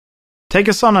Take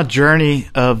us on a journey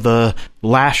of the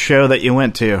last show that you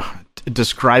went to.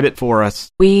 Describe it for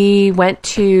us. We went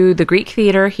to the Greek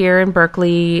Theater here in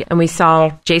Berkeley, and we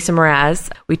saw Jason Mraz.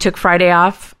 We took Friday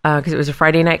off because it was a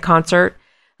Friday night concert.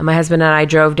 And my husband and I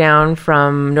drove down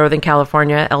from Northern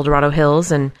California, El Dorado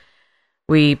Hills, and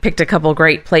we picked a couple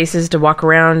great places to walk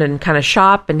around and kind of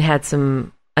shop, and had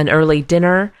an early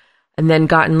dinner, and then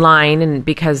got in line. And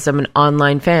because I'm an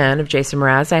online fan of Jason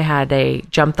Mraz, I had a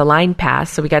jump the line pass,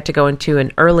 so we got to go into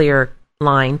an earlier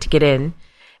line to get in.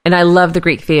 And I love the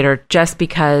Greek Theater just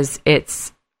because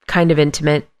it's kind of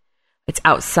intimate. It's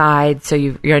outside, so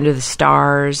you're under the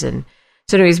stars. And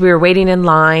so anyways, we were waiting in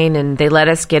line, and they let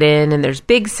us get in, and there's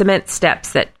big cement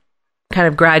steps that kind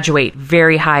of graduate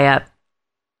very high up.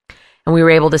 And we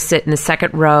were able to sit in the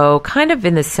second row, kind of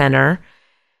in the center.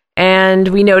 And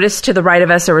we noticed to the right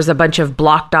of us, there was a bunch of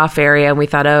blocked off area, and we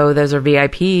thought, oh, those are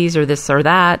VIPs or this or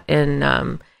that.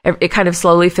 And it kind of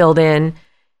slowly filled in.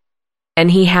 And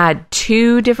he had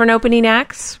 2 different opening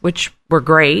acts, which were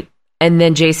great. And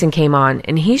then Jason came on,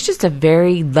 and he's just a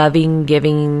very loving,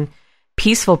 giving,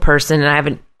 peaceful person. And I have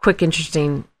a quick,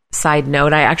 interesting side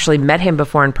note. I actually met him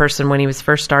before in person when he was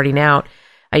first starting out.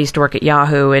 I used to work at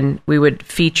Yahoo, and we would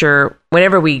feature,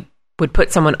 whenever we would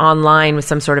put someone online with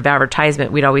some sort of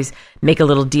advertisement, we'd always make a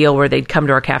little deal where they'd come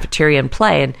to our cafeteria and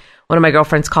play. And one of my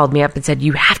girlfriends called me up and said,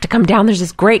 you have to come down. There's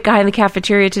this great guy in the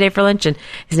cafeteria today for lunch, and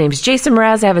his name's Jason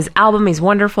Mraz. I have his album. He's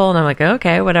wonderful. And I'm like,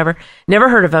 okay, whatever. Never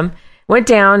heard of him. Went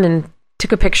down and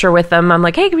took a picture with him. I'm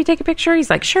like, hey, can we take a picture? He's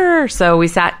like, sure. So we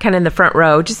sat kind of in the front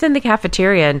row, just in the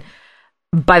cafeteria. And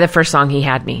by the first song, he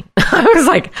had me. I was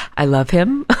like, I love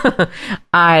him.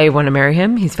 I want to marry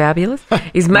him. He's fabulous.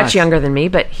 He's much Nice. younger than me,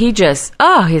 but he has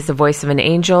the voice of an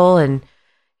angel, and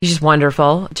he's just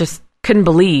wonderful. Just couldn't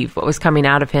believe what was coming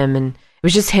out of him. And it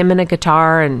was just him and a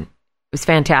guitar, and it was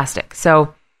fantastic.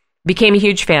 So became a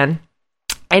huge fan.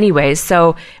 Anyways, so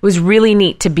it was really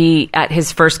neat to be at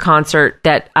his first concert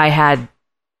that I had,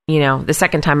 the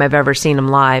second time I've ever seen him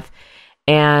live.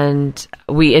 And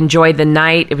we enjoyed the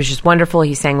night. It was just wonderful.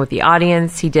 He sang with the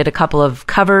audience. He did a couple of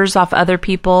covers off other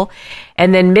people.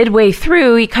 And then midway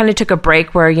through, he kind of took a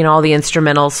break where, all the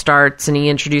instrumental starts, and he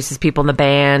introduces people in the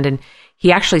band. And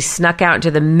he actually snuck out into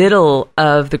the middle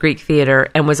of the Greek Theater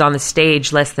and was on the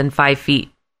stage less than 5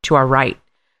 feet to our right.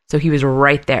 So he was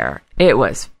right there.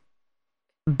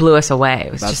 Blew us away.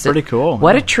 It was That's just pretty cool.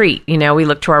 What a treat. We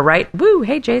looked to our right. Woo,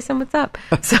 hey, Jason, what's up?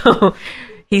 So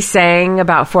he sang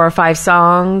about 4 or 5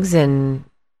 songs, and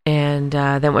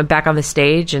then went back on the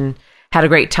stage and had a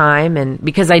great time. And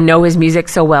because I know his music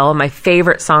so well, my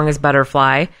favorite song is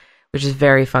Butterfly, which is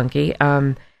very funky.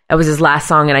 That was his last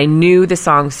song, and I knew the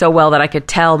song so well that I could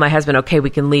tell my husband, okay, we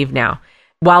can leave now,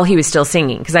 while he was still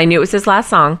singing, because I knew it was his last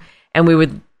song, and we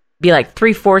would be like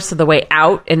 3/4 of the way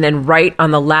out, and then right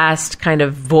on the last kind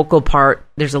of vocal part,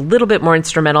 there's a little bit more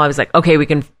instrumental. I was like, okay, we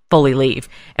can fully leave.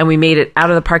 And we made it out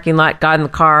of the parking lot, got in the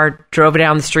car, drove it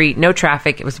down the street, no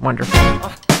traffic. It was wonderful.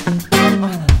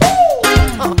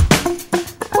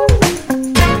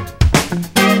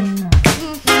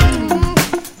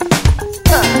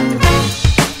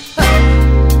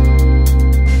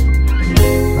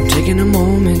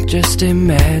 Just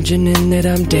imagining that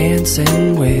I'm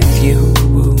dancing with you.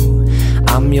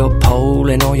 I'm your pole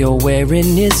and all you're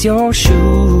wearing is your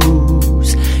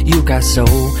shoes. You got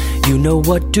soul, you know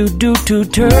what to do to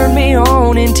turn me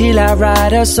on until I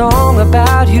write a song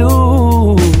about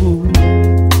you.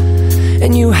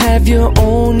 And you have your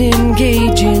own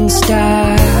engaging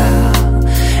style,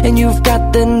 and you've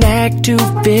got the knack to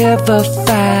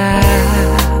vivify.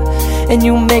 And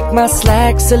you make my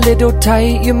slacks a little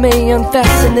tight. You may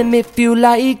unfasten them if you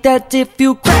like that. If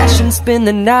you crash and spend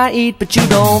the night, but you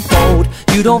don't fold,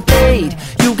 you don't fade.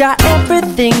 You got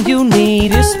everything you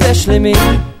need, especially me.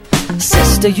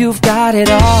 Sister, you've got it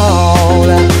all.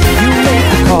 You make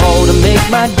the call to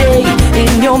make my day.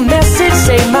 In your message,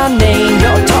 say my name.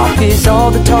 Your talk is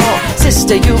all the talk.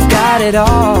 Sister, you've got it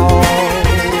all.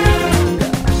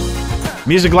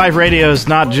 Music Life Radio is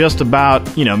not just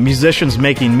about, musicians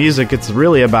making music. It's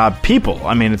really about people.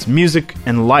 I mean, it's music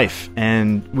and life.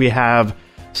 And we have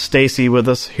Stacy with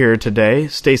us here today,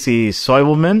 Stacy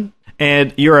Soibelman.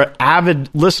 And you're an avid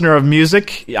listener of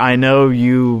music. I know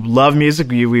you love music.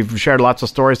 We've shared lots of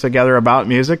stories together about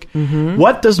music. Mm-hmm.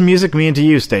 What does music mean to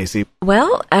you, Stacy?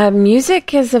 Well,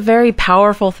 music is a very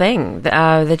powerful thing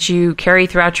that you carry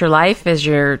throughout your life as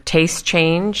your tastes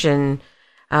change. And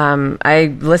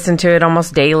I listen to it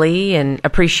almost daily and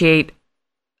appreciate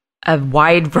a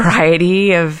wide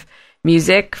variety of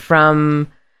music, from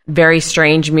very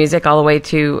strange music all the way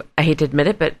to, I hate to admit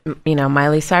it, but,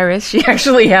 Miley Cyrus, she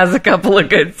actually has a couple of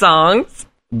good songs.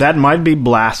 That might be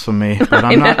blasphemy, but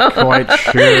I'm not quite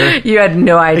sure. You had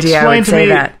no idea I would say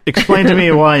that. Explain to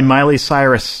me why Miley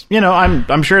Cyrus,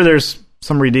 I'm sure there's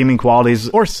some redeeming qualities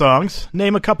or songs.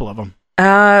 Name a couple of them.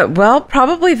 Well,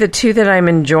 probably the two that I'm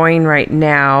enjoying right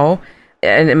now,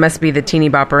 and it must be the teeny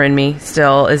bopper in me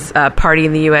still, is Party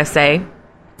in the USA,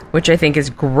 which I think is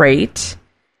great.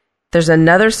 There's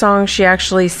another song she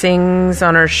actually sings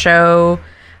on her show.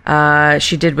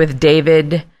 She did with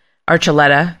David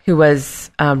Archuleta, who was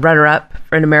runner-up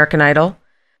for an American Idol.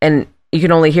 And you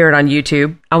can only hear it on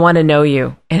YouTube. I Want to Know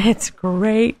You. And it's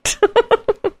great.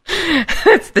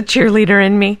 That's the cheerleader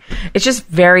in me. It's just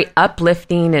very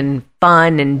uplifting and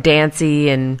fun and dancey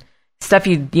and stuff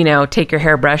you take your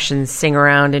hairbrush and sing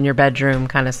around in your bedroom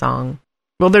kind of song.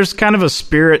 Well, there's kind of a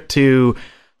spirit to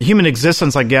human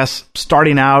existence, I guess,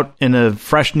 starting out in a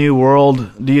fresh new world.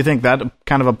 Do you think that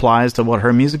kind of applies to what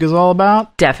her music is all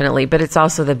about? Definitely, but it's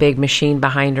also the big machine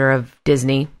behind her of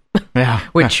Disney,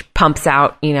 which pumps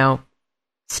out,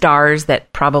 stars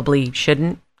that probably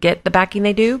shouldn't get the backing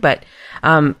they do. But,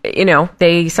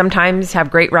 they sometimes have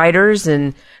great writers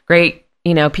and great,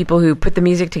 people who put the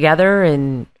music together,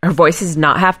 and her voice is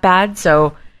not half bad.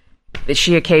 So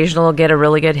she occasionally will get a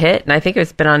really good hit. And I think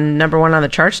it's been on number one on the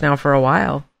charts now for a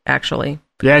while, actually.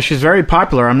 Yeah, she's very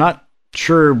popular. I'm not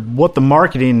sure what the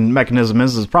marketing mechanism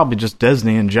is. It's probably just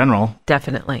Disney in general.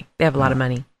 Definitely. They have a lot of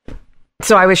money.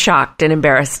 So I was shocked and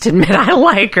embarrassed to admit I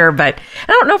like her, but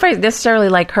I don't know if I necessarily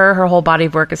like her. Her whole body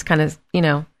of work is kind of,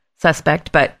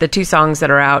 suspect, but the two songs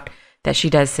that are out that she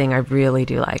does sing, I really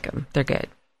do like them. They're good.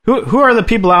 Who are the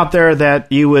people out there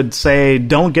that you would say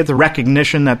don't get the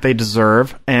recognition that they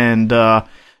deserve and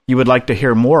you would like to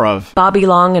hear more of? Bobby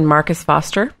Long and Marcus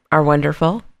Foster are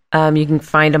wonderful. You can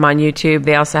find them on YouTube.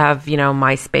 They also have,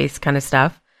 MySpace kind of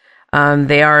stuff.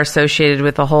 They are associated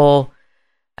with the whole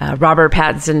Robert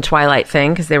Pattinson Twilight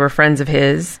thing because they were friends of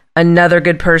his. Another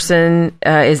good person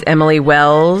is Emily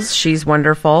Wells. She's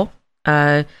wonderful.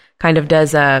 Kind of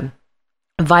does a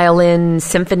violin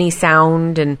symphony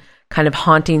sound and kind of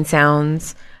haunting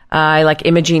sounds. I like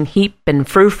Imogene Heap and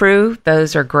Frou Frou.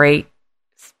 Those are great,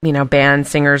 band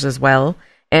singers as well.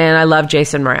 And I love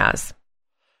Jason Mraz.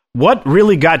 What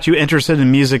really got you interested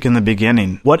in music in the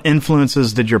beginning? What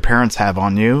influences did your parents have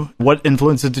on you? What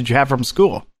influences did you have from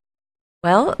school?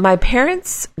 Well, my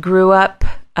parents grew up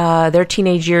their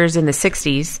teenage years in the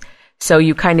 60s. So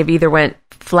you kind of either went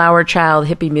flower child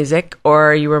hippie music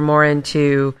or you were more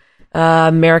into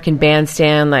American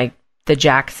Bandstand, like the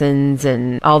Jacksons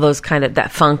and all those kind of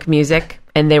that funk music.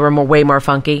 And they were way more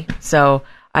funky. So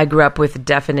I grew up with a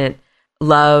definite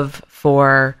love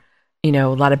for, a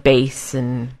lot of bass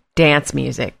and dance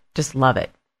music. Just love it.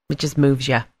 It just moves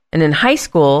you. And in high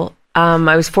school,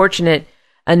 I was fortunate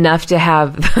enough to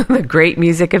have the great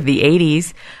music of the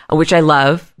 80s, which I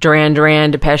love. Duran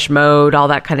Duran, Depeche Mode, all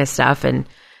that kind of stuff. And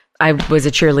I was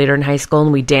a cheerleader in high school,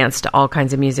 and we danced to all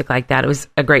kinds of music like that. It was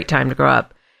a great time to grow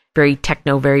up. Very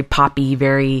techno, very poppy,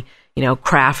 very,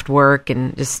 craft work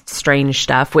and just strange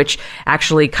stuff, which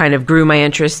actually kind of grew my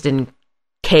interest in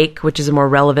Cake, which is a more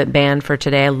relevant band for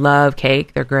today. I love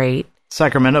Cake. They're great.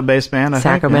 Sacramento-based band, I think.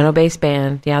 Sacramento-based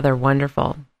band. Yeah, they're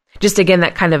wonderful. Just, again,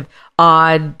 that kind of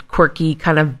odd, quirky,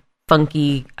 kind of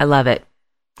funky. I love it.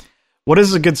 What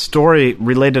is a good story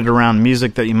related around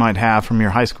music that you might have from your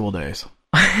high school days?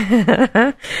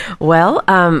 Well,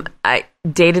 I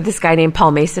dated this guy named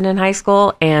Paul Mason in high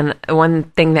school, and one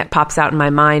thing that pops out in my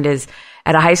mind is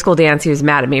at a high school dance, he was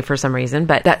mad at me for some reason,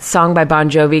 but that song by Bon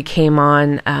Jovi came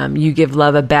on, You Give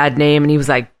Love a Bad Name, and he was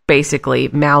like basically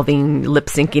mouthing,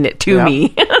 lip-syncing it to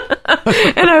me.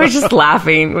 And I was just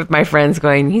laughing with my friends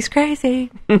going, he's crazy.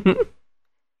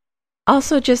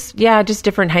 Also just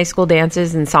different high school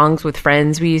dances and songs with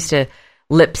friends. We used to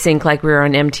lip sync like we were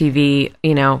on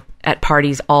MTV, at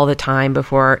parties all the time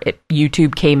before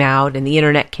YouTube came out and the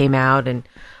internet came out and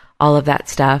all of that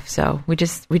stuff. So we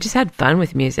just had fun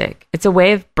with music. It's a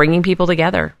way of bringing people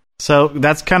together. So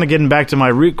that's kind of getting back to my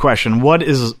root question. What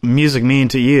does music mean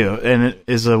to you? And it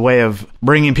is a way of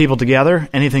bringing people together.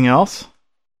 Anything else?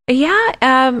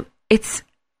 Yeah,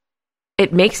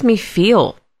 it makes me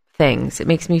feel things. It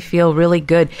makes me feel really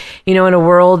good. In a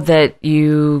world that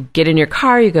you get in your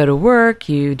car, you go to work,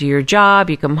 you do your job,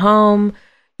 you come home,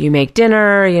 you make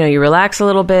dinner, you relax a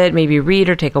little bit, maybe read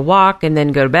or take a walk, and then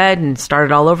go to bed and start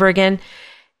it all over again.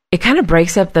 It kind of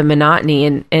breaks up the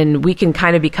monotony, and we can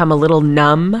kind of become a little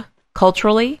numb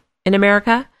culturally in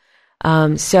America.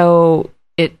 So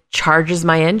it charges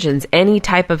my engines. Any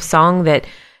type of song that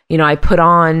I put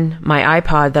on my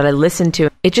iPod that I listen to,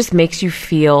 it just makes you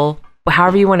feel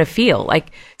however you want to feel.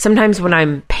 Like sometimes when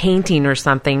I'm painting or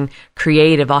something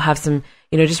creative, I'll have some,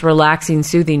 just relaxing,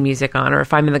 soothing music on. Or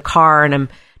if I'm in the car and I'm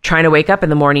trying to wake up in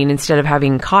the morning, instead of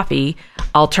having coffee,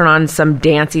 I'll turn on some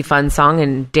dancey fun song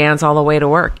and dance all the way to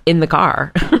work in the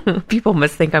car. People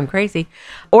must think I'm crazy.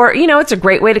 Or, it's a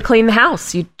great way to clean the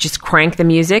house. You just crank the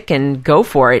music and go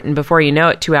for it. And before you know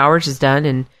it, 2 hours is done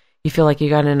and you feel like you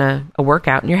got in a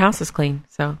workout and your house is clean.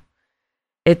 So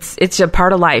it's a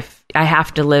part of life. I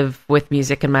have to live with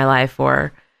music in my life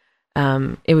or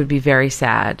it would be very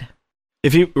sad.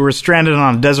 If you were stranded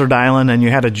on a desert island and you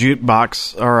had a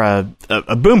jukebox or a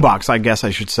boombox, I guess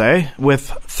I should say, with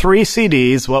 3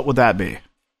 CDs, what would that be?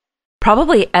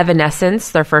 Probably Evanescence.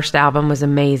 Their first album was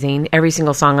amazing. Every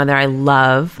single song on there I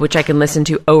love, which I can listen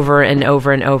to over and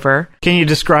over and over. Can you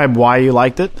describe why you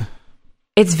liked it?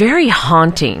 It's very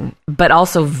haunting, but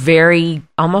also very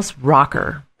almost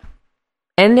rocker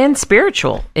and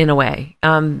spiritual in a way.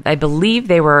 I believe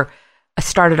they were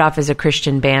started off as a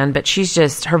Christian band, but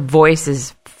her voice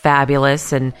is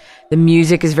fabulous and the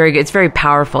music is very good. It's very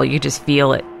powerful. You just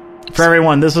feel it. For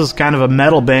everyone, this is kind of a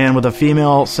metal band with a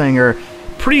female singer,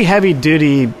 pretty heavy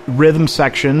duty rhythm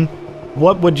section.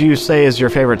 What would you say is your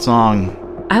favorite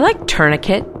song? I like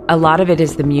Tourniquet. A lot of it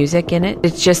is the music in it.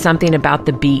 It's just something about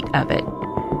the beat of it.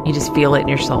 You just feel it in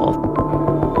your soul.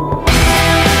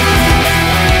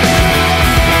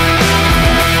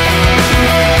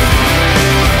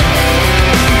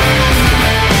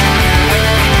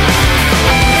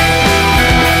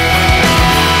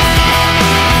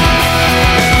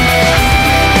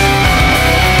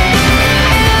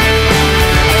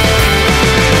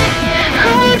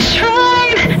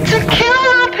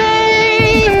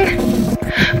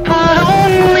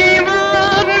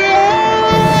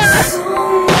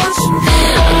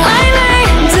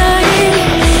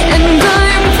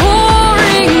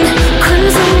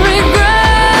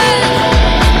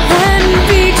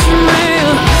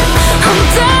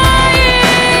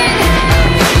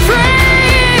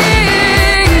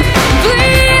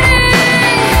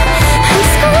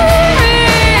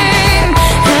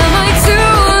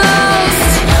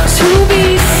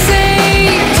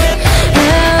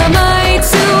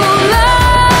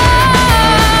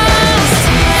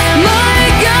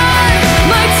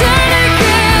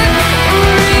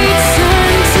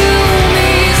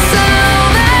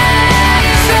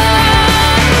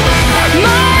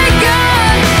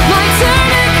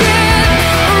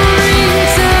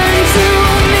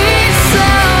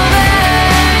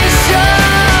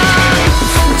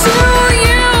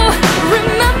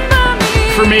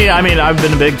 I mean, I've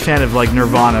been a big fan of like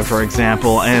Nirvana, for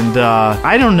example, and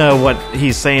I don't know what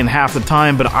he's saying half the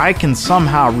time, but I can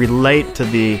somehow relate to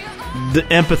the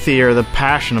empathy or the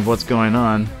passion of what's going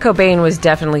on. Cobain was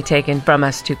definitely taken from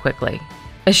us too quickly.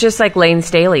 It's just like Lane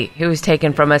Staley, who was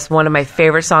taken from us. One of my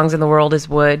favorite songs in the world is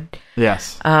Wood.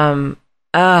 Yes.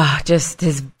 Just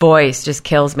his voice just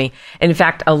kills me. In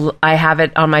fact, I have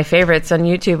it on my favorites on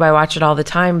YouTube. I watch it all the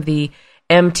time. The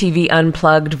MTV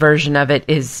Unplugged version of it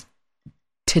is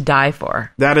to die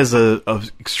for. That is a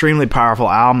extremely powerful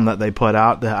album that they put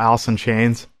out, the Alice in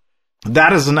Chains.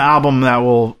 That is an album that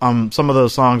will, some of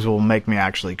those songs will make me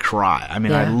actually cry. I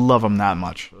mean, yeah. I love them that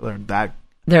much.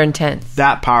 They're intense.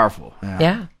 That powerful.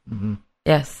 Yeah. Mm-hmm.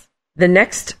 Yes. The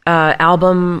next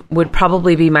album would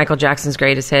probably be Michael Jackson's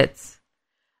Greatest Hits.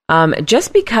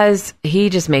 Just because he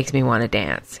just makes me want to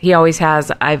dance. He always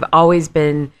has. I've always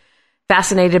been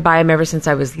fascinated by him ever since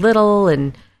I was little,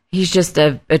 and he's just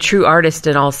a true artist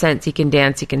in all sense. He can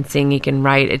dance, he can sing, he can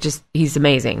write. He's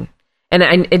amazing. And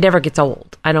it never gets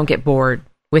old. I don't get bored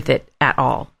with it at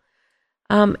all.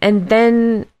 And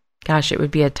then, gosh, it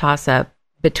would be a toss-up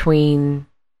between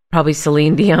probably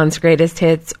Celine Dion's Greatest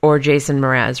Hits or Jason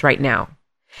Mraz right now.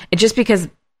 And just because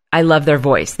I love their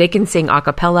voice. They can sing a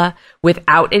cappella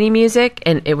without any music,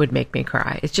 and it would make me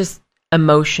cry. It's just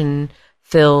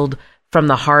emotion-filled, from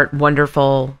the heart,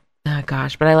 wonderful. Oh,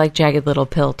 gosh, but I like Jagged Little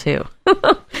Pill, too.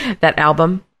 That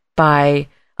album by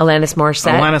Alanis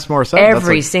Morissette. Alanis Morissette.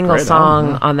 Every single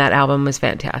song on that album was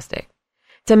fantastic.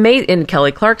 It's amazing. And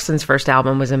Kelly Clarkson's first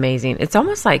album was amazing. It's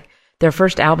almost like their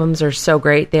first albums are so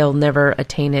great, they'll never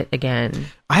attain it again.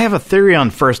 I have a theory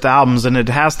on first albums, and it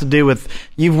has to do with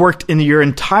you've worked in your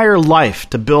entire life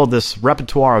to build this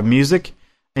repertoire of music,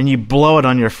 and you blow it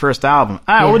on your first album.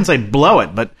 I wouldn't say blow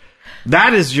it, but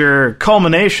that is your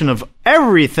culmination of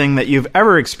everything that you've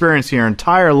ever experienced in your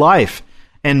entire life.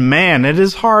 And man, it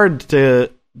is hard to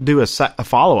do a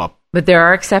follow-up. But there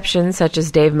are exceptions, such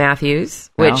as Dave Matthews,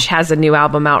 which has a new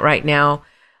album out right now,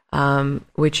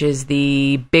 which is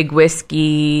the Big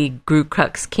Whiskey Gru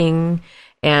Klux King.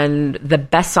 And the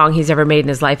best song he's ever made in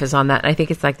his life is on that. I think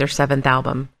it's like their 7th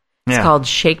album. It's Yeah. called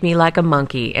Shake Me Like a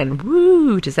Monkey. And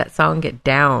woo, does that song get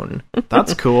down.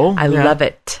 That's cool. I love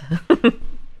it.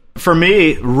 For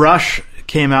me, Rush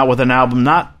came out with an album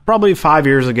probably 5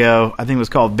 years ago. I think it was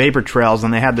called Vapor Trails,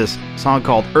 and they had this song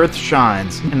called Earth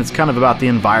Shines, and it's kind of about the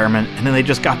environment. And then they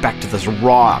just got back to this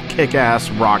raw, kick-ass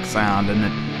rock sound, and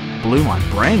it blew my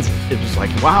brains. It was like,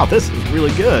 wow, this is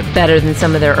really good. Better than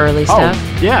some of their early stuff.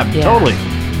 Oh, yeah, totally.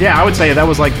 Yeah, I would say that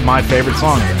was like my favorite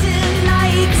song.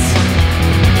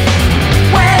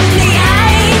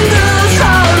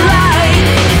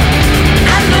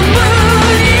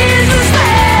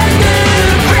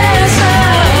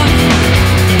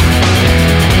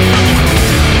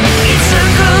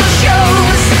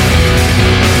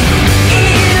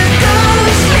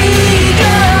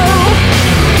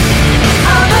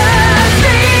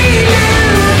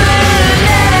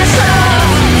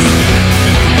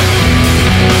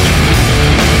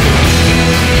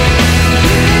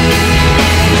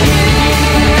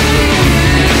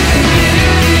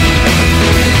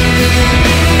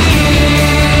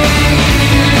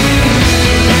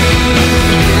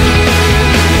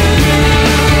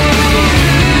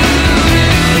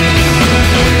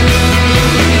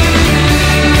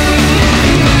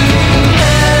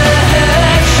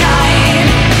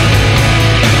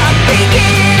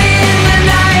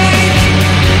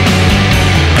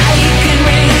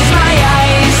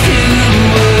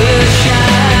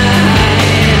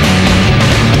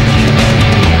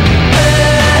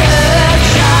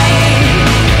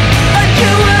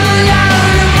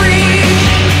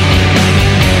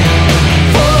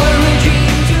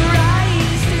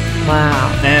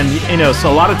 So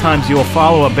a lot of times you'll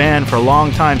follow a band for a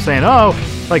long time saying, oh,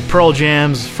 like Pearl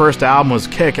Jam's first album was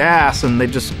kick-ass, and they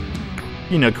just,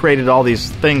 created all these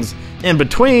things in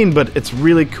between, but it's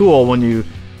really cool when you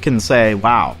can say,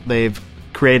 wow, they've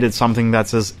created something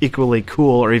that's as equally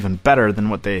cool or even better than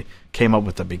what they came up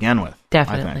with to begin with.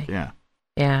 Definitely. I think. Yeah.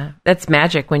 Yeah, that's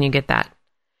magic when you get that.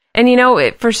 And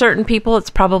for certain people,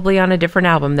 it's probably on a different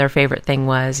album their favorite thing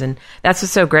was, and that's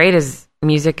what's so great is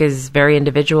music is very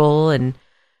individual, and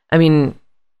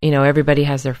everybody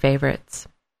has their favorites.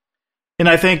 And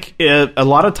I think a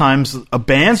lot of times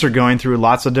bands are going through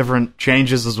lots of different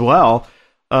changes as well.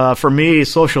 For me,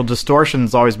 Social Distortion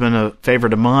has always been a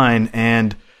favorite of mine,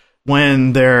 and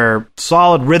when their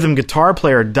solid rhythm guitar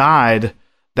player died,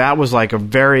 that was like a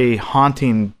very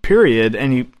haunting period,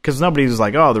 and because nobody was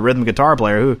like, oh, the rhythm guitar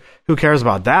player, who cares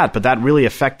about that? But that really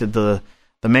affected the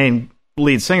main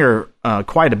lead singer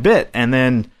quite a bit, and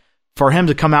then for him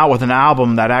to come out with an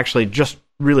album that actually just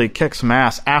really kicked some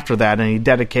ass after that, and he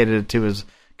dedicated it to his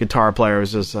guitar player,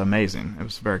 was just amazing. It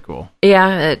was very cool.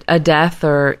 Yeah, a death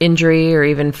or injury or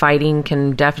even fighting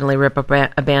can definitely rip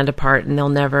a band apart, and they'll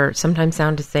never sometimes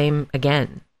sound the same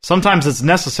again. Sometimes it's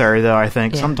necessary, though, I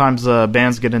think. Yeah. Sometimes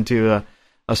bands get into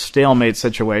a stalemate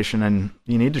situation, and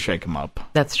you need to shake them up.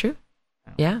 That's true.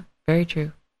 Yeah, very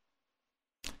true.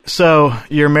 So,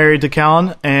 you're married to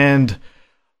Kellen, and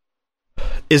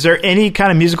is there any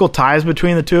kind of musical ties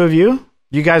between the two of you?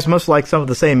 You guys must like some of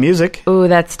the same music. Ooh,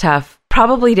 that's tough.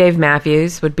 Probably Dave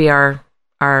Matthews would be our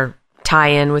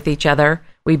tie-in with each other.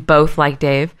 We both like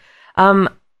Dave. I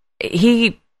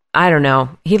don't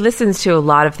know. He listens to a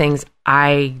lot of things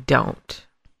I don't.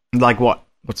 Like what?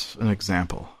 What's an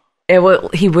example?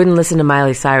 He wouldn't listen to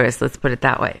Miley Cyrus, let's put it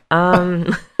that way.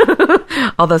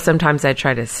 Although sometimes I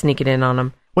try to sneak it in on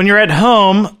him. When you're at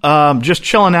home, just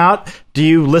chilling out, do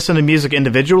you listen to music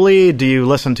individually? Do you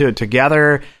listen to it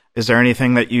together? Is there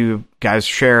anything that you guys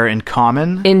share in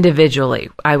common? Individually,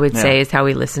 I would say, is how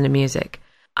we listen to music.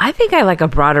 I think I like a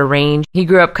broader range. He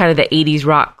grew up kind of the 80s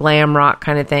rock, glam rock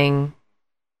kind of thing.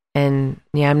 And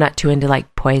yeah, I'm not too into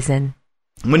like Poison.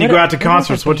 When you go out to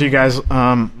concerts, what do you guys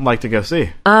like to go see?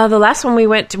 The last one we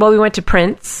went to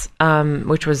Prince,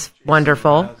 which was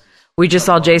wonderful. We just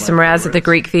saw Jason Mraz at the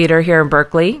Greek Theater here in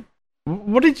Berkeley.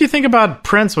 What did you think about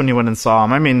Prince when you went and saw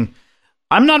him? I mean,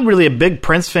 I'm not really a big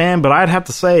Prince fan, but I'd have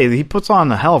to say he puts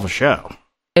on a hell of a show.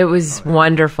 It was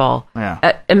wonderful.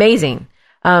 Yeah. Amazing.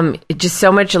 Just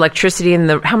so much electricity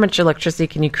how much electricity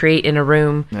can you create in a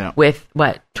room with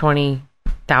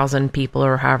 20,000 people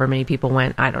or however many people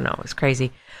went? I don't know. It was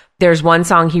crazy. There's one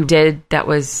song he did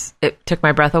it took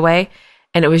my breath away,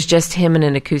 and it was just him and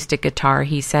an acoustic guitar.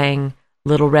 He sang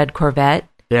Little Red Corvette.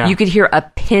 Yeah. You could hear a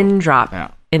pin drop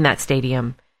in that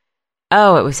stadium.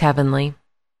 Oh, it was heavenly.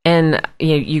 And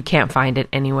you can't find it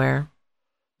anywhere.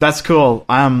 That's cool.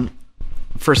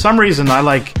 For some reason, I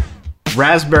like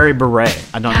Raspberry Beret.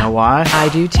 I don't know why. I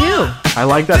do too. I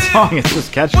like that song. It's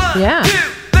just catchy. Yeah.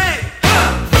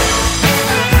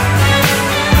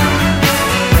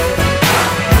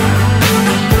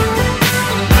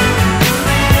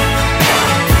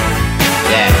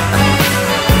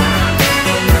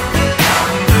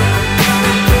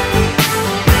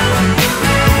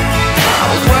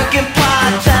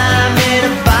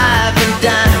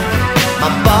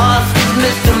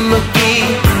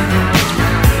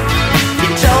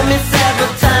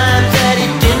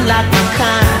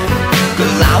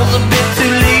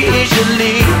 to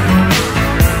leave.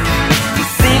 It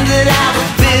seemed that I was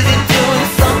busy doing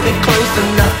something close to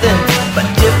nothing, but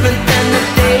different than the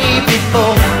day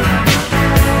before.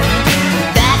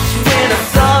 That's when I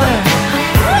saw her.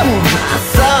 I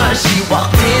saw her. She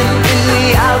walked in through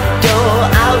the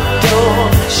outdoor.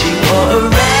 She wore a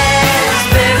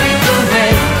raspberry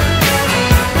beret,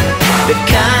 the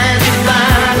kind you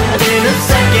find in a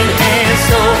second-hand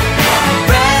store.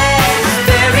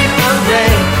 Raspberry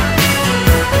beret.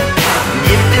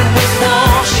 If it was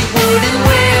warm, she wouldn't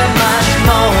wear much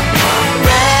more.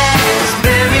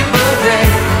 Raspberry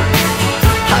beret.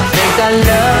 I think I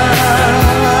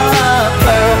love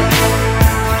her.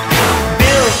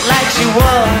 Built like she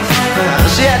was,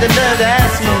 she had the nerve to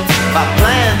ask me if I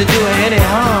planned to do her any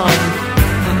harm.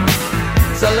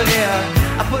 So look here,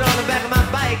 I put her on the back of my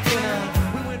bike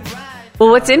and we went riding.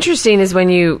 Well, what's interesting is when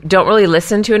you don't really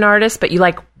listen to an artist, but you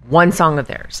like one song of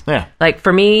theirs. Yeah. Like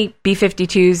for me,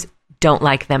 B-52s, don't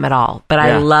like them at all. But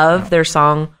I love their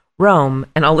song, Rome,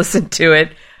 and I'll listen to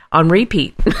it on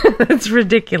repeat. It's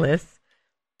ridiculous.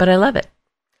 But I love it.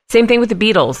 Same thing with the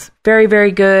Beatles. Very,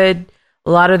 very good.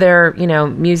 A lot of their,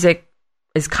 music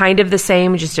is kind of the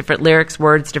same, just different lyrics,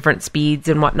 words, different speeds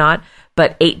and whatnot.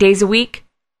 But 8 days a week,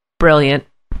 brilliant.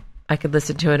 I could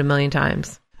listen to it a million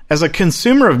times. As a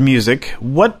consumer of music,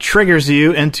 what triggers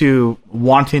you into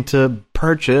wanting to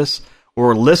purchase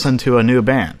or listen to a new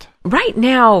band? Right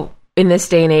now, in this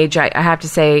day and age, I have to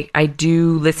say I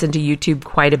do listen to YouTube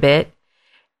quite a bit.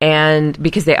 And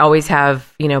because they always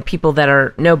have, people that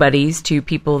are nobodies to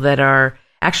people that are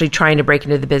actually trying to break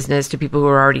into the business to people who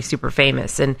are already super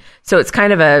famous. And so it's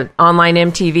kind of a online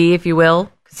MTV, if you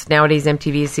will, because nowadays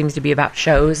MTV seems to be about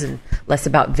shows and less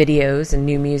about videos and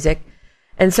new music.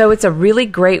 And so it's a really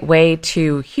great way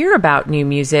to hear about new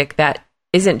music that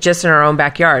isn't just in our own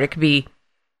backyard. It could be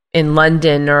in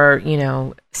London or,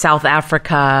 South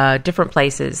Africa, different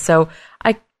places. So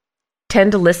I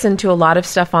tend to listen to a lot of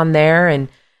stuff on there, and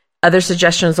other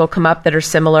suggestions will come up that are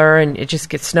similar, and it just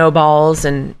gets snowballs,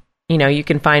 and you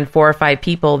can find 4 or 5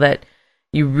 people that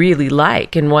you really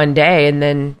like in one day, and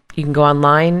then you can go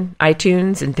online,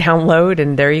 iTunes, and download,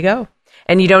 and there you go.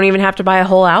 And you don't even have to buy a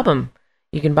whole album.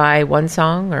 You can buy one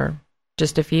song or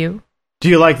just a few. Do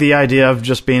you like the idea of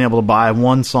just being able to buy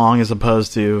one song as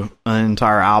opposed to an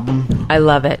entire album? I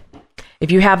love it.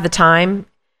 If you have the time,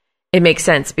 it makes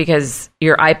sense because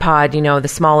your iPod, the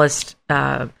smallest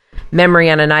memory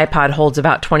on an iPod holds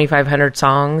about 2,500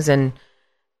 songs, and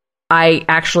I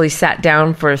actually sat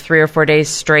down for 3 or 4 days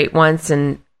straight once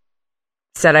and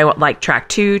said I would like track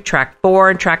 2, track 4,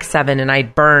 and track 7, and I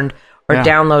burned or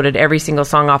downloaded every single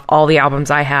song off all the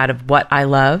albums I had of what I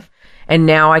love. And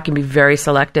now I can be very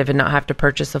selective and not have to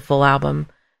purchase a full album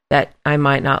that I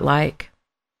might not like.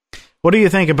 What do you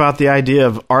think about the idea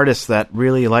of artists that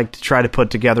really like to try to put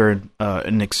together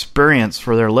an experience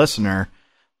for their listener,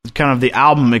 kind of the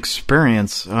album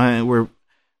experience? We're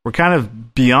kind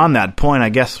of beyond that point. I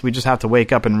guess we just have to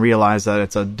wake up and realize that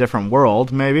it's a different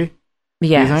world, maybe?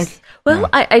 Yes. Do you think? Well,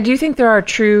 I do think there are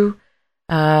true,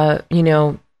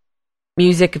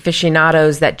 music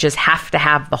aficionados that just have to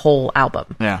have the whole album.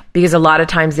 Yeah. Because a lot of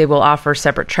times they will offer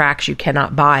separate tracks you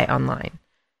cannot buy online.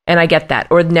 And I get that.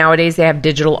 Or nowadays they have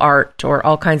digital art or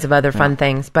all kinds of other fun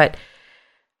things. But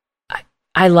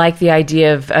I like the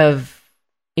idea of,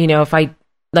 if I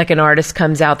like an artist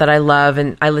comes out that I love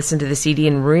and I listen to the CD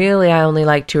and really I only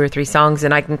like 2 or 3 songs,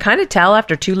 and I can kind of tell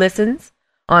after 2 listens,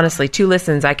 honestly, 2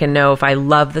 listens, I can know if I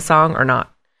love the song or not.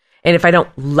 And if I don't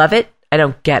love it, I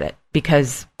don't get it,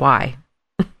 because why?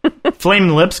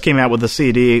 Flaming Lips came out with a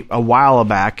CD a while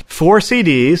back, 4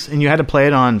 CDs, and you had to play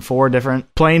it on 4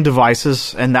 different playing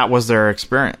devices, and that was their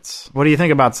experience. What do you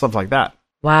think about stuff like that?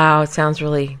 Wow, it sounds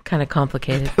really kind of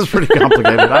complicated. It's pretty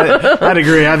complicated. I'd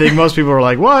agree. I think most people are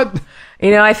like, what?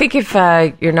 I think if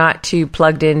you're not too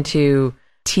plugged into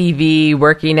TV,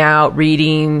 working out,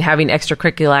 reading, having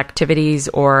extracurricular activities,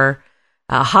 or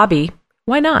a hobby,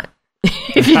 why not?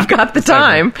 If you've got the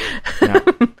time. Yeah.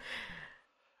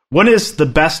 When is the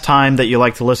best time that you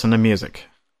like to listen to music?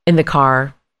 In the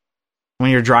car. When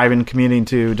you're driving, commuting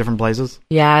to different places?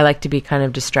 Yeah, I like to be kind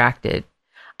of distracted.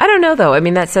 I don't know, though. I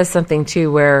mean, that says something, too,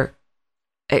 where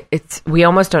we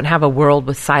almost don't have a world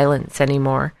with silence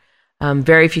anymore.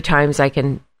 Very few times I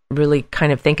can really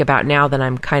kind of think about now that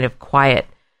I'm kind of quiet.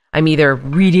 I'm either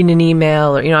reading an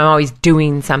email or, I'm always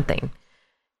doing something.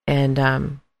 And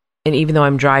even though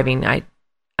I'm driving, I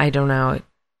don't know.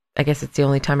 I guess it's the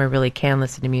only time I really can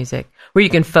listen to music where you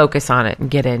can focus on it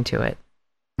and get into it.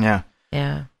 Yeah.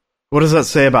 Yeah. What does that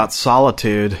say about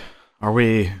solitude? Are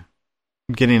we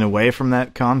getting away from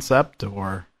that concept,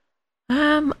 or?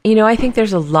 I think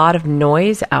there's a lot of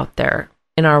noise out there.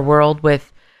 in our world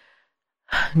with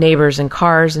neighbors and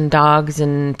cars and dogs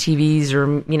and TVs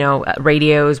or,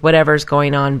 radios, whatever's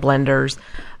going on, blenders,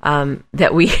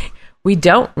 that we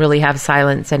don't really have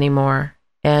silence anymore.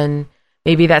 And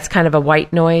maybe that's kind of a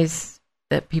white noise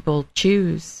that people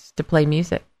choose to play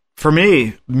music. For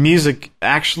me, music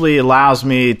actually allows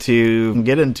me to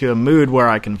get into a mood where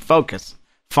I can focus.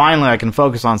 Finally, I can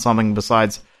focus on something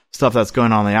besides stuff that's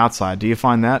going on the outside. Do you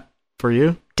find that for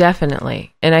you?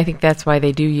 Definitely. And I think that's why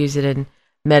they do use it in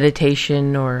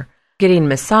meditation or getting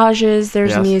massages.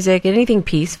 There's music, anything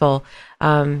peaceful.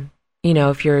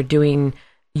 If you're doing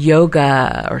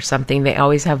yoga or something, they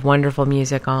always have wonderful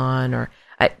music on. Or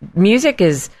music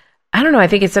is, I don't know, I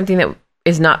think it's something that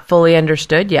is not fully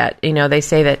understood yet. They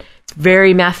say that it's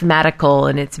very mathematical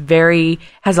and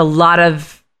has a lot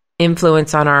of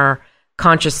influence on our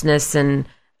consciousness and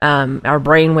our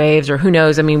brain waves, or who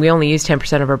knows. I mean, we only use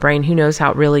 10% of our brain. Who knows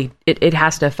how it really, it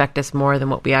has to affect us more than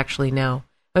what we actually know.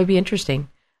 It would be interesting.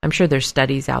 I'm sure there's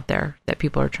studies out there that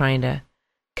people are trying to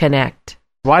connect.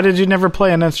 Why did you never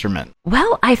play an instrument?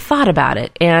 Well, I thought about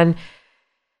it, and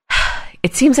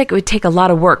it seems like it would take a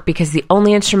lot of work because the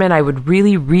only instrument I would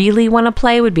really, really want to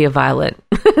play would be a violin.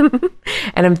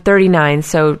 And I'm 39,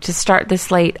 so to start this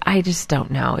late, I just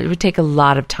don't know. It would take a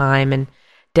lot of time and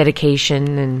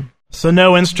dedication. And so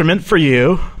no instrument for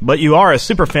you, but you are a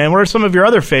super fan. What are some of your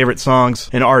other favorite songs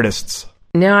and artists?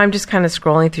 No, I'm just kind of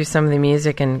scrolling through some of the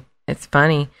music, and it's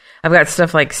funny. I've got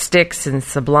stuff like Styx and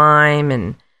Sublime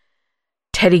and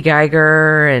Teddy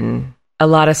Geiger and a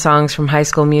lot of songs from High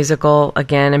School Musical.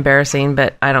 Again, embarrassing,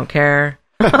 but I don't care.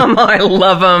 I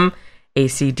love them.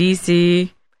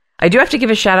 AC/DC. I do have to give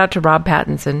a shout out to Rob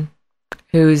Pattinson,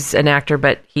 who's an actor,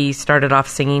 but he started off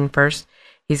singing first.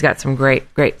 He's got some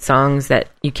great, great songs that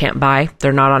you can't buy.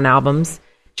 They're not on albums.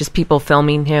 Just people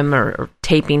filming him or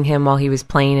taping him while he was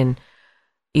playing in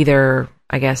either,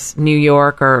 I guess, New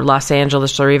York or Los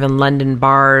Angeles or even London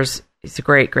bars. He's a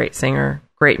great, great singer,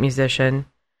 great musician.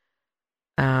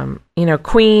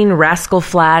 Queen, Rascal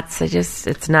Flatts.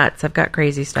 It's nuts. I've got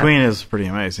crazy stuff. Queen is a pretty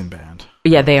amazing band.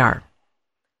 Yeah, they are.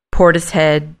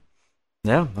 Portishead.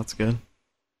 Yeah, that's good.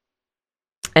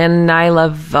 And I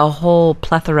love a whole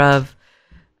plethora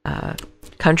of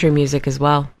country music as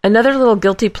well. Another little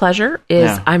guilty pleasure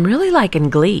is I'm really liking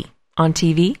Glee on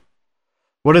TV.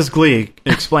 What is Glee?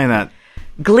 Explain that.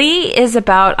 Glee is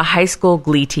about a high school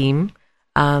Glee team,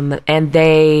 and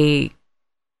they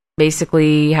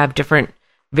basically have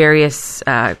various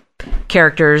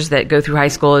characters that go through high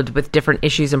school with different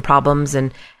issues and problems,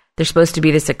 and they're supposed to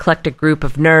be this eclectic group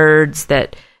of nerds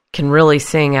that can really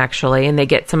sing, actually, and they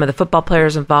get some of the football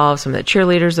players involved, some of the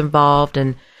cheerleaders involved,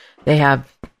 and they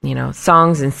have,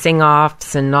 songs and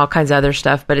sing-offs and all kinds of other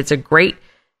stuff, but it's a great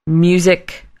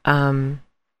music,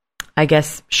 I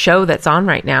guess, show that's on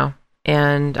right now.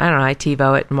 And I don't know, I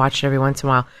TiVo it and watch it every once in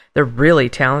a while. They're really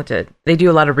talented. They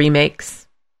do a lot of remakes,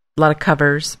 a lot of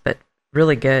covers, but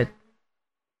really good.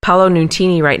 Paolo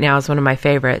Nutini right now is one of my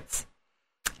favorites.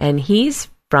 And he's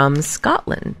from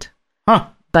Scotland. Huh.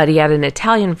 But he had an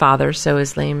Italian father, so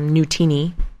his name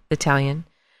Nutini, Italian.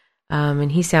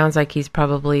 And he sounds like he's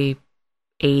probably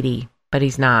 80, but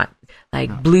he's not. Like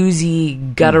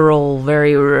bluesy, guttural,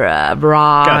 very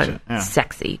raw,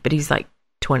 sexy. But he's like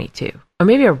 22. Or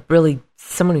maybe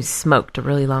someone who smoked a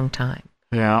really long time.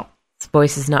 Yeah. His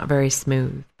voice is not very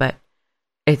smooth, but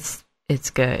it's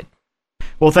good.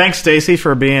 Well, thanks, Stacy,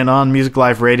 for being on Music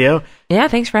Life Radio. Yeah,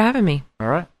 thanks for having me. All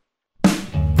right.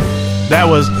 That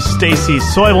was Stacy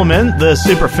Soibelman, the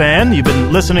super fan. You've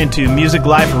been listening to Music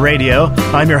Life Radio.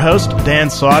 I'm your host, Dan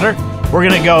Sauter. We're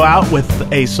going to go out with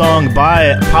a song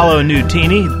by Paolo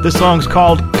Nutini. This song's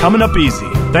called Coming Up Easy.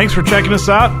 Thanks for checking us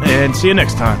out, and see you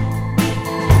next time.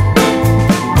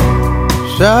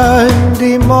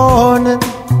 Sunday morning,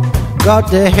 got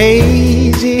the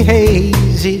hazy,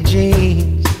 hazy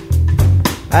jeans.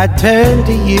 I turn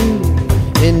to you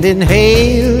and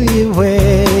inhale you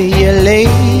where you lay.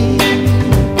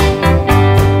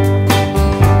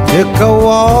 Took a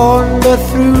wander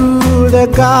through the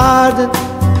garden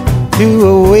to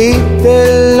await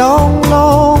the long,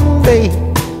 long day,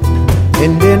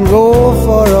 and then roll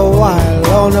for a while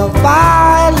on a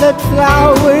violet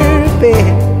flower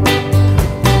bed.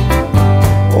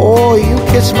 Oh, you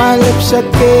kiss my lips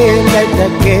again and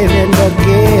again and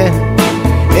again,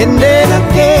 and then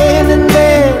again and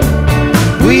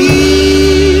then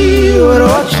we would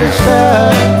watch the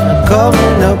sun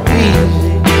coming up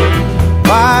easy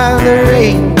while the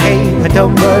rain came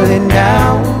tumbling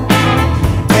down,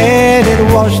 and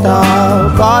it washed our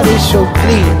bodies so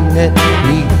clean that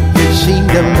we could see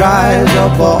them rise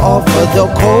up off of the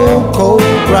cold, cold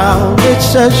ground.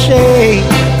 It's a shame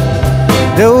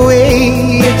the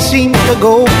way it seemed to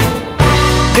go.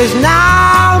 'Cause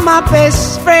now my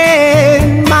best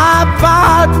friend, my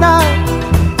partner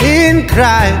in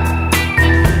crime,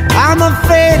 I'm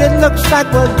afraid it looks like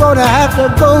we're gonna have to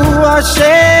go our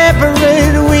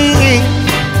separate ways.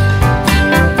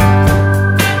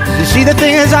 You see, the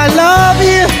thing is, I love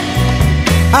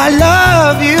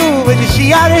you, but you see,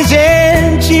 I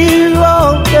resent you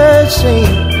all the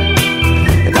same.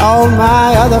 And all my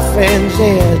other friends,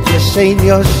 they're just saying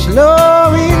you're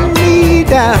slowing me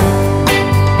down.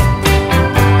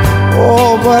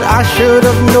 Oh, but I should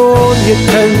have known you'd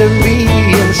turn to me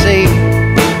and say,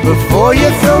 before you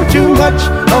throw too much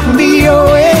of me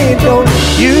away, don't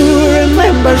you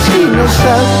remember seeing the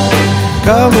sun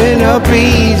coming up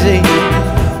easy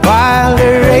while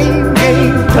the rain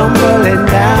came tumbling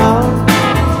down,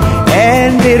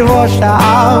 and it washed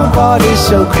our bodies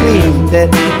so clean that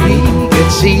we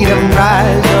could see them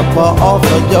rise up off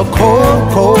of the cold,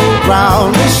 cold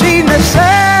ground. You seen the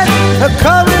sun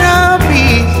coming up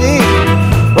easy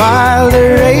while the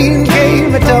rain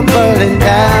came tumbling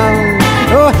down.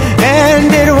 Oh,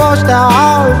 and it washed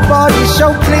our bodies so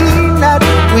clean that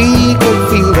we could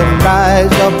feel them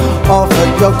rise up off of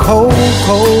the cold,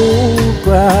 cold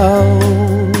ground.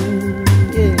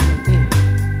 Yeah, yeah.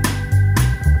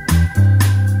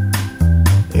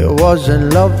 It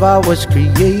wasn't love I was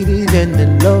created, and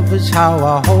then love is how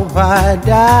I hope I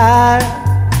die.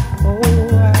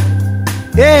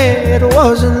 Yeah, it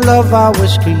wasn't love I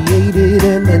was created,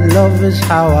 and then love is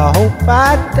how I hope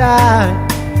I die.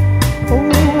 Oh,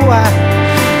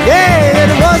 yeah,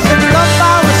 it wasn't